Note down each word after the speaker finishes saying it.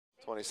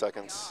20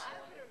 seconds.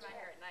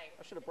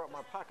 I should have brought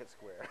my pocket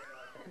square.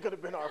 It could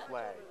have been our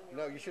flag.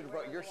 No, you should have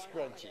brought your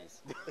scrunchies.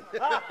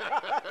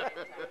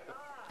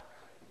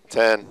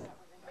 10.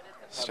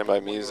 Stand by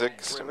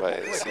music. Stand by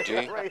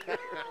CG.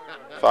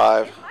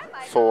 5,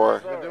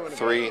 4,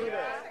 3,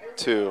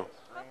 2,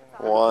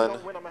 1.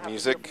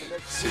 Music.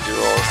 CG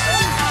rolls.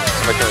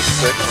 Stand by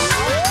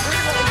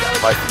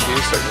 6. Mike Q,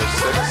 starting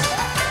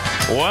 6.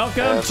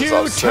 Welcome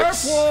to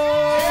Turf War!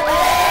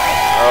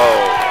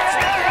 Oh.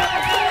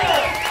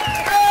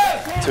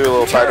 2 a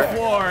little tighter. Turf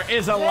War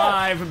is a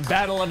live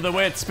battle of the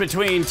wits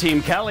between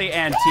Team Kelly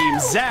and Team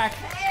Zach.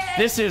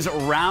 This is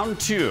round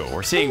 2.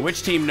 We're seeing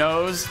which team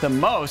knows the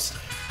most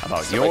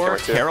about your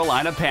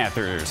Carolina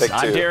Panthers. Take 2.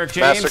 I'm Derek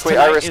James. Master Queen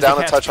Iris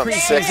down a touch on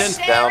 6.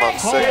 Down on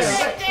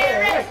 6.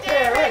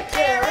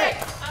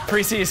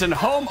 Preseason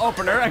home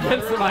opener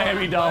against the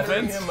Miami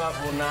Dolphins. Him up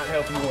will not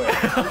help you win.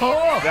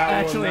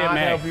 Actually, it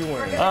may. Help you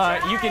win.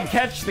 You can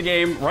catch the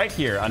game right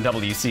here on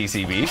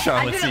WCCB,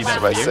 Charlotte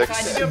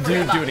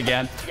CW. Do it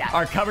again.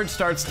 Our coverage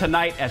starts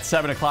tonight at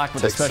 7 o'clock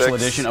with a special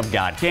edition of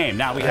God Game.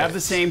 Now, we have the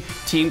same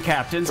team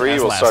captains 3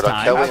 as will last start on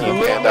time. Kelly and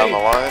pan down the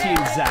line. Team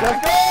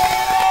Zach.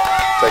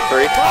 Take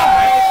 3.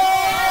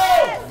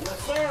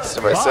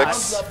 Stand by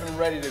 6. I'm up and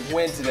ready to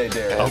win today,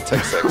 Derek. And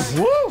take 6.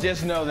 Woo!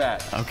 Just know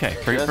that. Okay,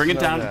 bring it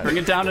down. Bring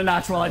it down a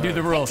notch while I do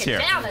the rules here.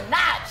 Down a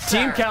notch,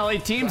 Team Kelly,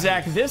 Team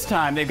Zach. This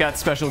time they've got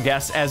special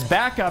guests as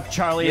backup.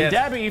 Charlie and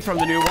Debbie from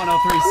the new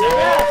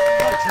 103.7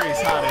 Country's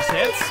Hottest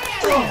Hits.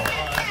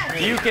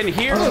 You can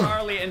hear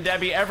Charlie and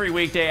Debbie every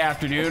weekday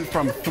afternoon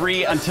from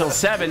 3 until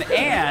 7,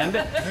 and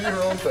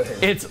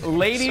it's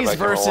ladies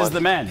versus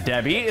the men.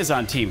 Debbie is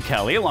on Team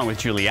Kelly along with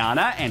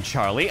Juliana, and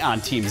Charlie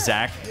on Team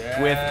Zach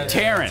with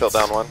Terrence. Tilt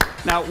down 1.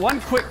 Now, one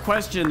quick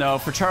question though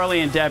for Charlie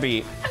and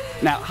Debbie.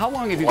 Now, how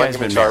long have you guys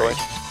been married?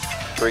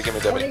 3, give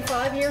me Debbie.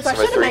 25 years. I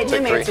should have made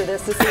him answer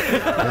this.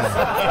 Stand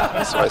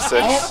by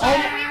 6.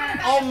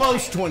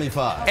 Almost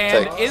 25.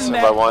 And in Stand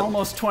that by 1.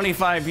 almost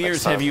 25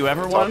 years, have you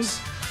ever won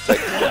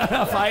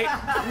a fight?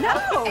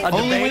 No. A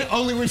debate?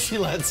 Only when she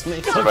lets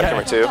me. Stand by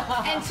camera 2.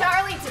 And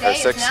Charlie, today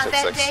is not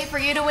that day for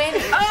you to win.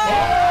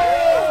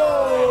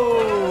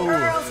 Oh!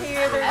 Girls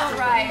here, they're all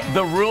right.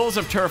 The rules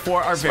of Turf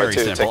War are very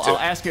simple. I'll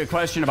ask you a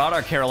question about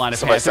our Carolina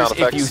Panthers.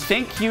 If you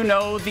think you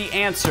know the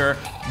answer,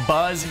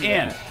 buzz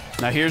in.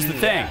 Now here's the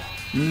thing.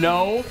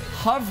 No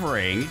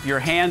hovering your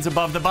hands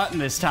above the button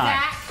this time.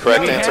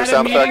 Correct answer,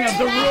 sound effect.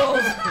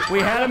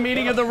 We had a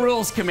meeting of the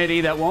rules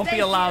committee that won't be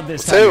allowed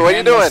this time. 2, what are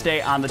you doing?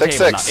 Stay on the Take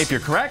table. 6. Now, if you're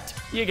correct,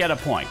 you get a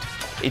point.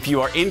 If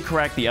you are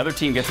incorrect, the other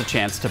team gets a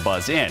chance to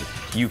buzz in.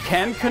 You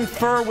can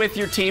confer with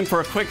your team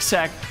for a quick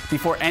sec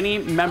before any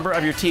member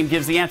of your team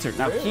gives the answer.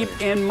 Now, keep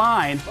in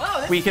mind,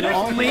 we can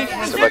only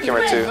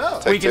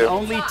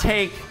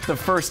take the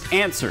first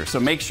answer. So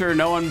make sure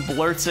no one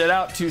blurts it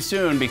out too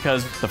soon,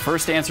 because the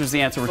first answer is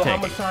the answer we're taking. How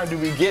much time do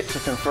we get to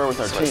confer with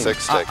our team?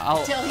 6, take.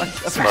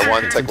 Until by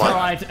 1, take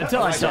 1.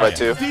 Until I Stand tell by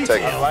 2, you.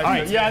 take. All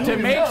right, to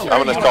make sure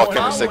I'm going to call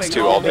camera 6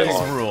 2 all day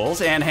long.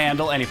 Rules and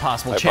handle any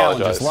possible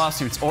challenges,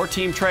 lawsuits, or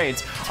team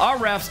trades, our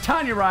refs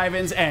Tanya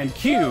Rivens and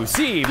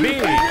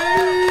QCB.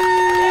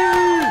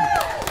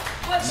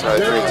 Sorry,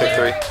 3, take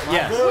 3.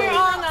 Yes. We're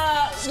on,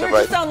 we're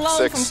just on loan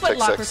 6, from Foot take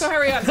Locker, 6. so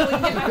hurry up so we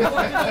can get back to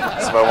work.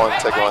 Stand by 1,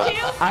 take 1.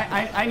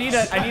 I need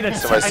a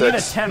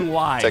 6. 10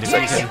 wide. Take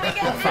 6.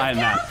 Find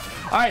that.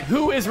 All right,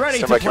 who is ready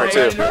to Stand by play?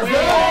 camera 2. All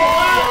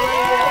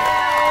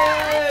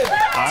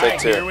Take right,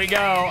 2. here we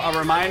go. A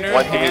reminder,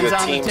 1 can be hands the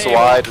on teams the table.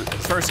 wide.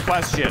 First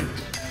question.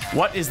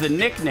 What is the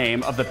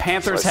nickname of the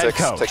Panthers head 6,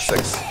 coach? take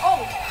 6.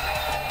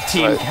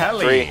 Team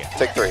Kelly. 3,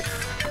 take 3.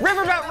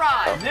 Riverboat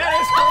Rod. That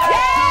is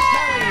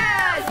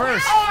correct.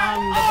 First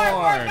on the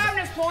board.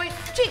 Bonus point,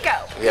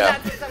 Chico. Yeah.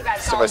 Some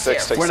guys Stand by 6, take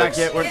 6. We're not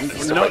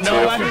getting no point.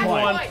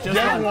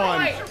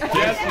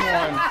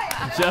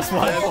 Just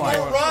one point.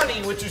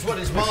 Ronnie, which is what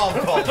his mom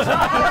called him.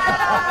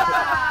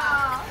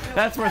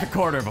 That's worth a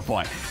quarter of a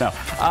point. No.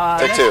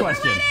 Take Next 2.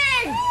 question.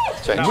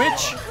 Change.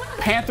 Which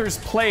Panthers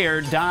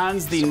player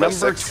dons the Stand by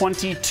number 6.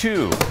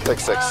 22? Take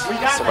 6.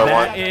 Stand by 1,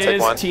 That take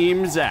is 1.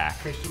 Team Zach.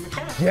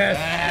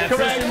 Yes.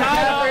 Correct.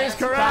 Tyler is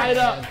correct.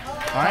 All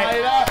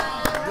right.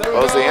 What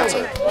was the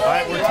answer? All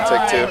right, we're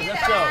Take 2.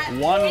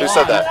 Who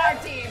said that?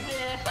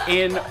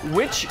 In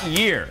which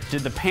year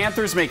did the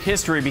Panthers make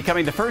history,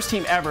 becoming the first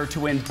team ever to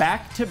win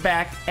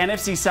back-to-back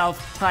NFC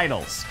South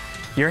titles?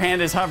 Your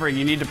hand is hovering.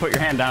 You need to put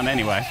your hand down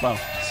anyway. Well,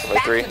 Stand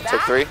by 3,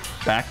 take 3.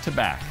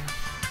 back-to-back.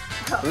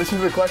 Listen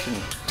to the question.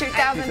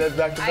 2000. He says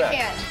back to back.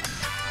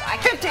 I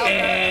can't.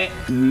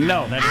 15.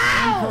 No, that is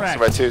incorrect. Stand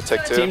by 2,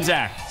 take 2. Team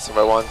Zach. Stand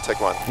by 1, take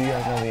 1. Do you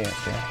guys know the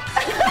answer?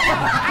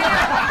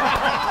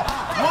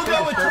 We'll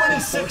go with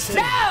 2016.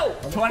 No!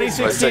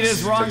 2016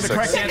 is wrong. The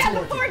correct answer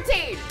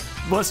 2014.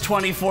 was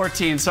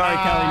 2014. Sorry,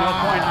 Kelly. No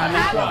point on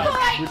this one.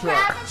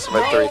 Stand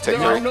by 3, take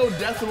 3. No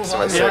decimals.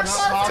 Stand by 6,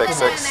 take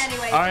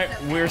 6. All right,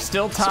 we're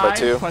still by tied.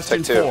 2,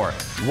 Question take 2. 4.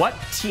 What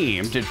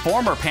team did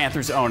former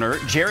Panthers owner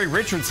Jerry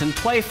Richardson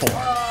play for?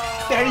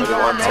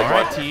 31, take All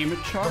right, 1. Team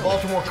Charlie.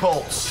 Baltimore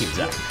Colts. Team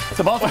Zach.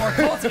 The Baltimore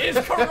Colts is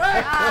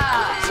correct.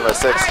 Somebody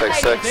 6, take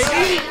 6.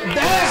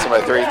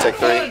 Somebody 3, take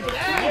 3.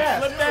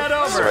 Flip that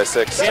over. Somebody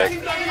 6, take.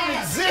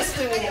 Exist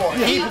anymore.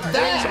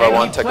 Somebody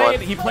 1, take 1.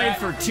 He played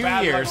for 2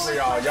 years.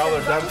 Y'all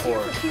are done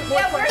for.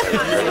 Yeah,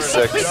 where's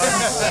 6,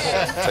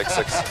 take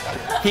 6.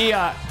 He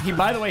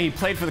by the way, he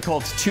played for the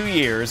Colts 2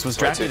 years. Was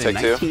drafted in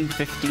take 2.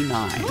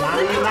 1959.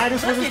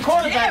 Unitas was his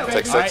quarterback.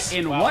 Take All right, 6.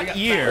 in what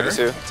year?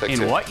 32, take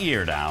 2. In what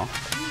year now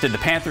did the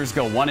Panthers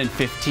go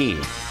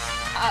 1-15?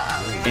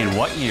 In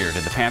what year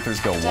did the Panthers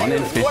go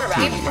 1-15?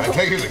 I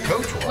take you the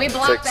coach one. We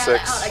blocked Take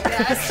that 6. out, I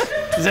guess.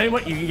 Does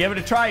anyone? You can give it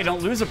a try. You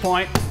don't lose a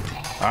point.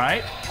 All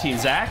right, Team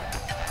Zach.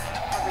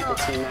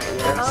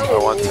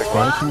 Somebody 1, take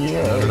 1.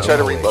 Try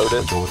to reload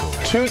it.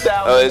 2000.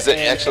 Oh, is it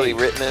actually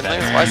written in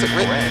there? Why is it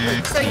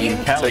written? So you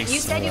Kelly.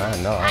 said you. I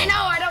know,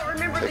 I don't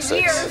remember Take the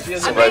year.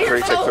 6. Somebody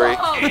 3, take 3.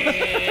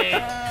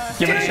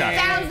 Give it a shot.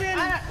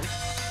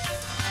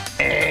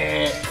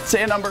 2000.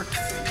 Say a number.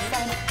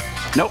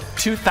 Nope,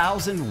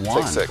 2001.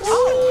 Take 6.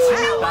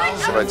 Oh,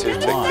 Somebody 2,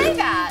 take 2.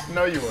 that.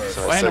 No, you were.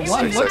 Somebody And a 6,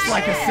 1 take looks 6.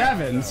 like a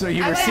 7, so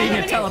you were seeing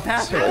it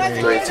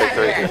telepathically. 3, take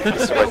 3.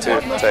 Somebody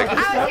 2, take. I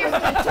was here for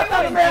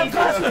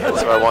the 2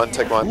 Somebody 1,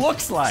 take 1.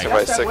 Looks like.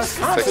 Somebody 6, take All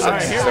right,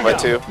 6. here we Somebody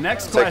go. 2,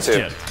 Next take 2.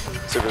 question.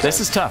 Super This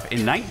Zone. is tough.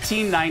 In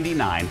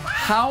 1999,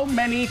 how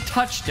many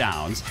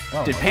touchdowns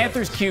did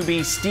Panthers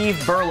QB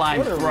Steve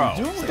Berline throw?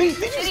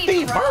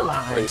 Steve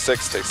Berline. Ready,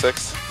 6, take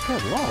 6.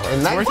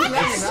 And Somebody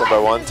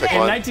 1, take In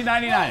 1.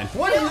 1999.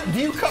 what do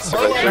you cut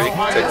Somebody 3,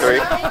 take 3.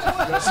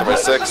 Somebody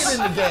 6,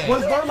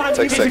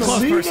 take He's a 6.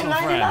 close personal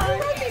friend.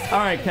 All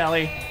right,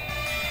 Kelly.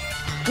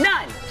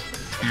 None.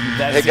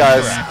 That Hey is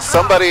guys, incorrect.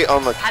 somebody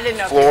on the I didn't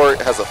know. floor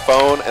has a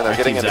phone and they're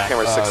getting into Zach.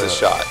 camera 6's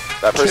shot.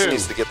 That person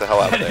needs to get the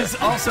hell out of That there. is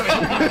also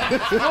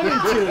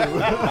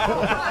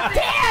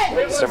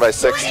Somebody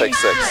 6, take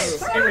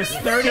 6. it was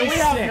 36.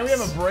 Can we have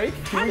a break?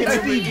 Can we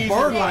get Steve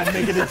Berline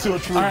make it into a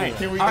true All right,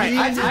 game? all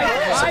right.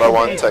 Somebody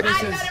 1, take. I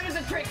thought it was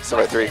a trick.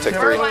 Somebody 3, take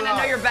 3. Berline, I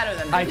know you're better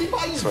than me.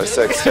 Somebody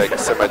 6, take.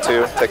 Somebody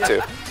 2, take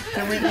 2.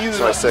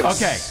 Somebody 6.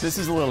 Okay, this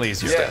is a little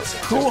easier. Yes.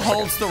 Who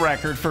holds the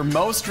record for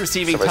most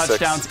receiving Somebody 6.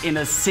 touchdowns in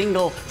a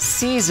single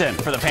season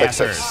for the Take 6.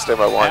 Panthers? Stay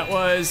by 1. That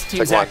was Team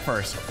Take Zach 1.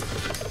 first.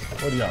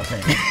 What do y'all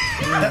think?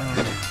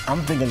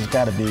 I'm thinking it's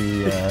got to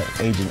be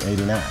Agent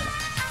 89.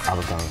 I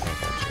was going to think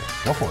that shit.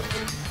 Go for it.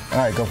 All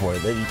right, go for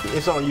it.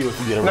 It's on you if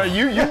you get it No, wrong.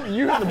 you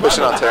hit the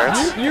Pushing on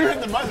Terrence. You hit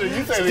the buzzer.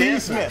 You say the Steve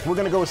answer. Smith. We're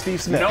going to go with Steve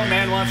Smith. No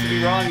man wants to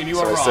be wrong, and you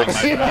are Somebody wrong.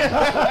 6. my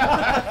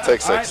friend.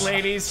 Take All right, 6.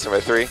 ladies.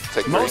 Somebody 3,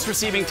 take 3. Most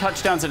receiving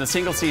touchdowns in a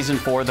single season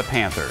for the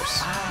Panthers. I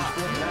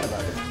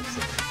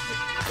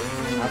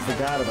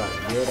forgot about it.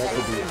 Yeah, that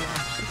could be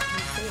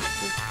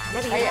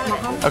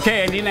it.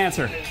 Okay, I need an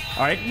answer.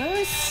 All right.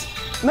 Nice.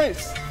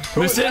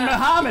 Muhsin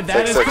Muhammad,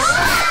 that Take is 6.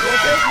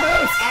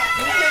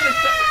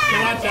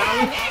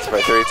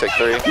 Somebody 3, take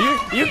 3.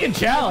 You can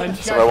challenge.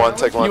 Somebody 1,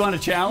 take 1. You want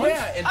to challenge?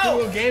 Yeah, in two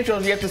little game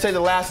shows, you have to say the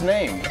last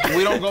name.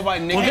 We don't go by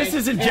name. Well, this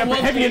isn't Jeopardy.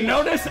 Have you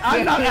noticed?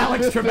 I'm not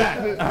Alex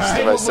Trebek. All right.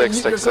 Somebody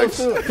 6, take 6.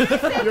 Do you want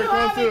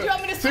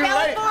me to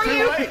spell it for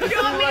you? Do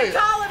you want me to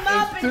call him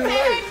up and say,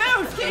 hey,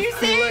 Moose, can you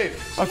see?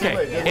 Okay.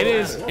 It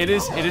is 3. It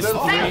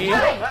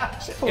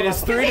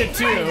is 3 to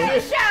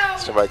 2.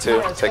 Somebody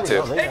 2, take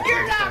 2. If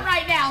you're not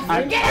right now,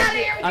 so get out of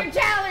here with your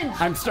challenge.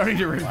 I'm starting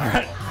to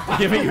regret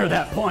giving her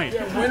that point.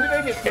 When did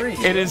they get 3?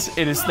 It is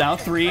now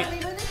 3.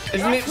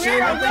 Isn't it?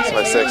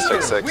 Somebody 6,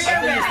 take 6.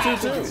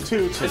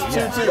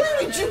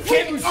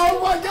 Oh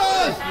my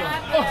God!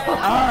 All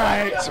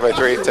right. Somebody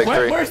 3, take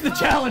 3. Where's the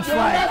challenge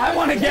flag? I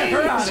want to get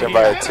her out of here.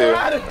 Somebody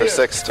 2 or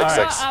 6, take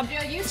 6.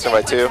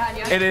 Somebody 2.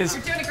 It is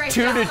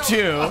 2 to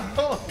 2.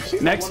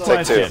 Next Take 2.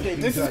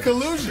 question. This is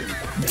collusion.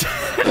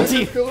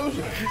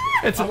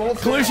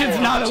 Collusion's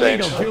not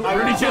illegal.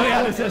 Rudy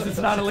Giuliani says it's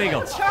not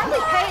illegal. Charlie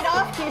paid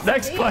off QCB.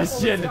 Next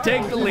question. To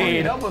take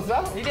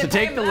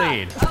the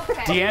lead.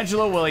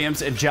 D'Angelo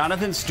Williams and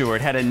Jonathan Stewart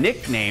had a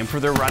nickname for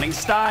their running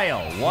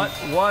style. What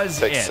was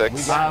Take it?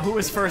 6. Who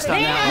was first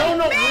on that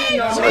one?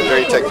 Somebody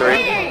 3, take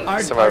 3.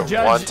 Our Somebody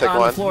judge 1, take on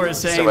 1. the floor is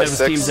saying Somebody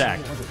that it was Team 6. Zach.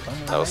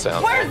 That'll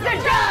sound. Where's the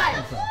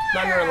judge?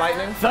 Thunder and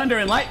lightning. Thunder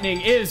and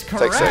Lightning is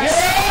Take correct. 6.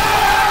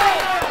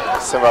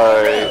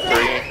 Somebody 3,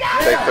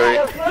 take 3.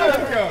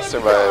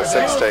 Somebody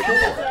 6, take.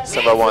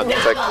 Somebody 1,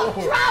 take.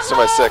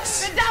 Somebody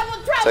 6. The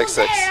double trouble Take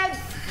 6. dance.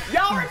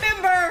 Y'all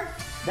remember?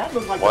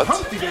 What?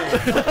 Take 3. No,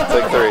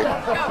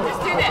 just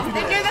do this.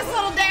 They do this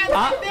little dance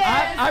like this.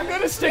 I'm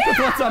going to stick with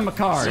what's on the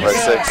card. Somebody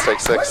 6, take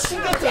 6.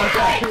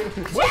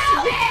 Challenge!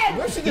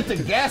 Where'd she get the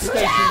gas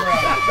station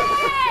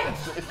right?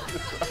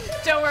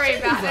 Don't worry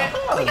about it.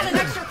 We got an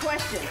extra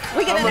question.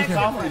 We got an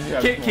extra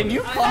question. Can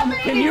you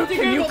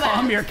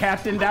calm your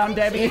captain down,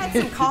 Debbie?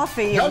 Some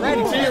coffee. I'm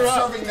ready. Tear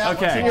up.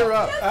 Okay. Tear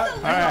up. All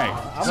right.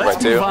 Somebody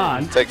Let's 2. move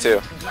on. Take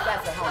 2.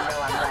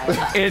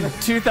 In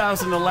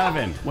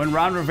 2011, when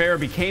Ron Rivera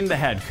became the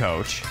head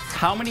coach,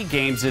 how many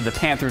games did the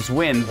Panthers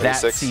win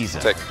that 6.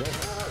 season? Take.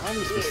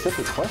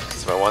 Specific questions.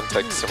 Stand by 1,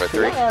 take stand by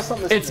 3.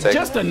 It's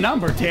just a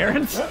number,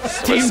 Terrence. Stand by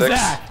Team 6,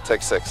 Zach.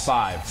 take 6.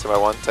 5. Stand by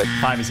 1, take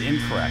 5 is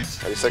incorrect.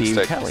 36, Team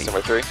take Kelly. stand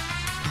by 3.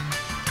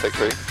 Take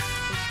 3.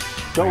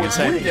 Go You with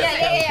say 20.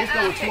 Let's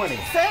go with 20.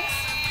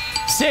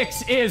 6.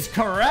 6 is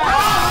correct.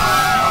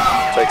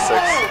 Take 6.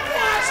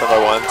 Stand by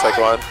 1, take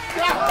 1.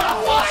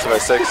 Stand by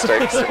 6,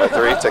 take stand by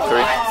 3, take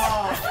 3.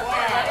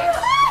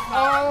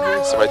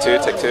 Stand by 2,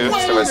 take 2.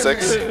 Stand by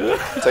 6,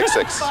 take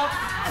 6.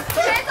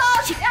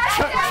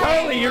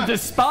 Charlie, you're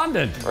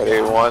despondent.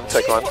 Ready, 1,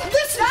 take 1.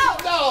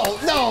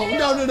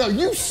 No.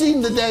 You've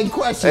seen the dang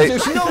questions. Hey,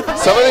 There's no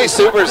some of these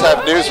supers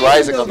have news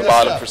rising on the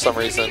bottom for some If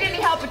you reason. need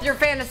any help with your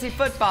fantasy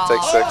football,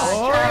 Take 6.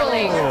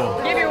 Charlie,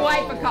 give your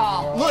wife a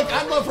call. Look,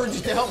 I'd love for her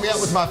just to help me out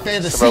with my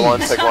fantasy. Stand by 1,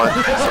 take 1.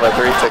 Stand by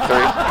 3, take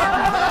 3.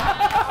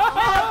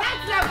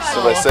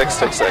 Stand by 6,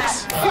 take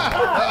 6.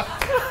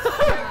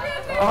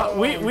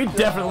 We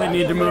definitely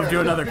need to move to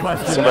another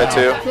question. Stand by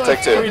 2, take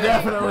We 2.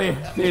 definitely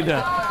need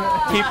to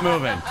keep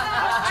moving.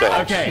 Change.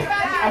 Okay,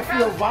 I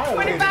feel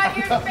violated. 25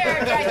 years of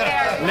marriage right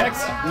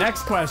there.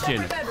 next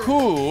question.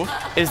 Who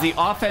is the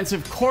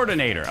offensive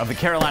coordinator of the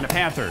Carolina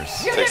Panthers?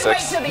 You Take didn't wait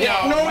 6. till the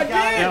end. No, I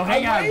didn't. Now,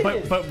 hang on,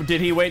 but did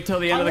he wait till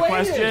the end of the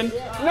question?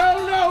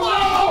 No,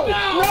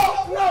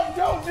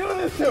 don't do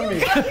this to me.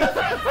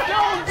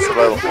 Stand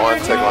by 1,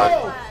 take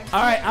 1.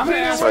 All right, I'm going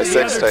to ask Sorry, the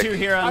 6 other take. two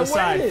here on the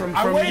side. From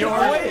I your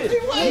waited.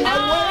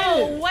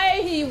 No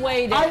way he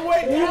waited. I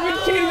waited. You've been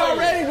cheating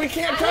already. We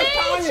can't trust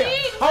Tanya.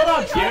 Hold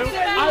on, Q.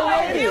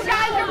 You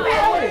guys are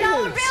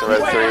bad.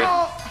 Stand by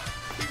 3.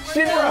 She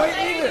didn't wait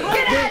either.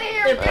 Get out of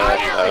here.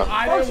 No.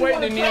 I didn't wait,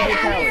 then neither did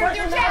Kelly.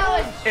 Your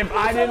challenge. If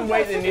I didn't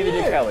wait, then neither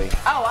did Kelly.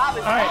 Oh,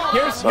 obviously. All right,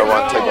 here's Stand by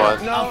 1, take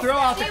 1. I'll throw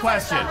out the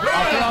question.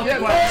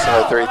 Stand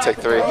by 3, take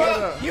 3. You've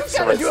got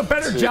Stand to by do a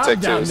better 2, job take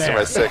 2. down Stand there.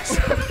 by 6,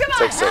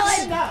 take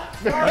 6.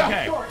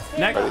 Okay,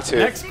 Ready, 2.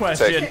 next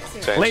question.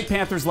 Change. Late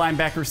Panthers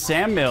linebacker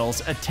Sam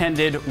Mills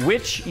attended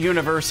which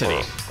university?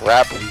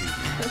 Rap.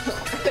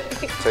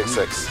 Take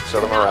 6.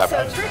 Show them a rap.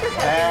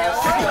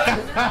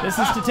 This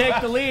is to take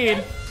the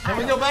lead. Can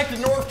we go back to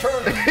North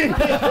Turner?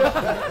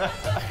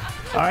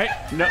 All right.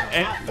 No,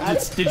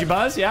 did you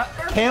buzz? Yeah.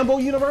 Campbell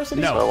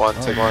University? Stand by No. 1,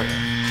 take 1.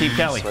 Team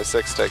Kelly. Stand by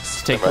 6,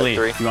 takes. Take Stand the by lead.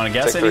 3. You want to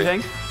guess Take 3.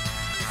 anything?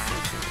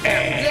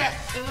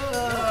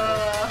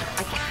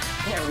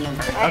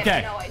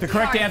 Okay. The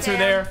correct answer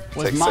there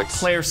was Take 6.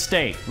 Montclair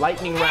State.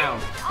 Lightning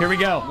round. Here we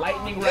go.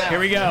 Lightning round. Here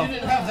we go.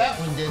 Didn't have that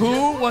one, did you?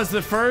 Who was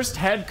the first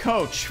head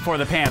coach for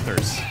the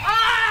Panthers?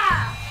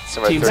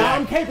 Stand by Team 3. Zach.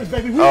 Down Capers,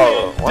 baby.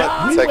 Oh,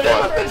 what? Take 1.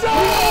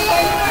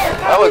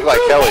 That looked like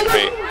Kelly to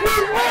me.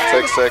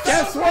 Take 6.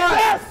 Guess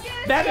what?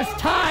 That is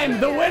time.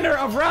 The winner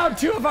of round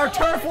 2 of our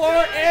turf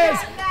war is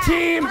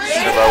Team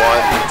Stand by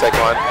 1, take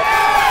 1.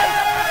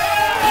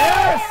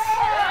 Yes!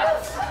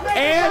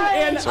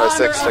 And in Stand by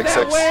honor 6, of take that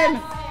 6. win,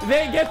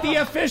 they get the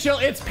official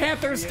It's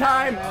Panthers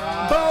time.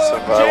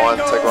 Stand by 1,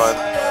 take 1.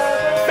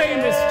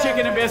 Famous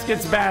chicken and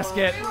biscuits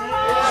basket.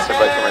 Stand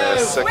by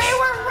 3, 6. We were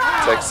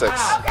wrong. Take 6.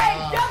 Okay,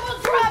 double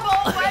trouble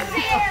was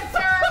the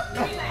answer.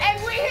 And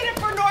we hit it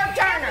for North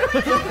Turner.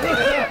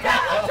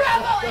 Double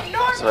trouble in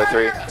North Stand by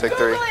 3, Turner. take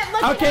 3.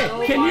 Okay,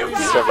 can you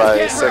Stand by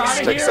get her 6,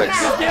 outta take here? 6.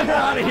 Just get her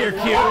out of here,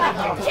 Q.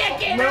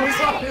 Chicken.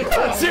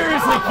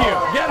 Seriously, Q.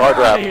 Get her Hard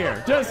out rap. of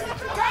here. Just.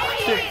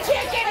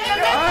 Chicken.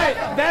 All right,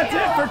 that's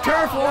it for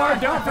Turf War.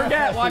 Don't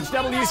forget, watch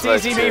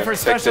WCCB for Take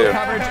special 2.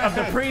 coverage of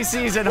the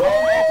preseason home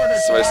opener.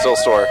 Somebody still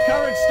store.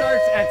 Coverage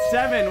starts at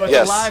 7 with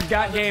Yes. the live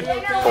Got Game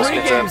Full speed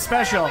pregame 10.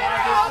 special.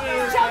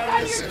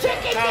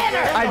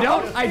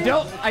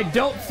 I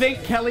don't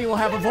think Kelly will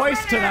have a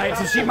voice tonight,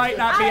 so she might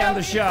not be on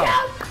the show.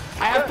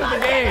 After the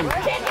game,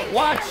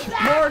 watch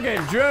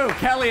Morgan, Drew,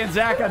 Kelly, and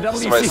Zach on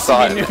Somebody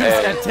saw WCCB it, News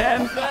man. at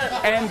 10.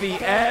 And The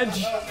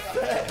Edge.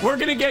 We're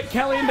going to get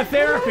Kelly into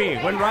therapy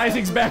when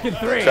Rising's back in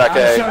 3 Track on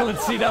A. Charlotte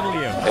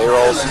CW. A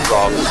rolls,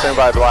 stand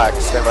by black,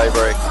 stand by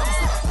break.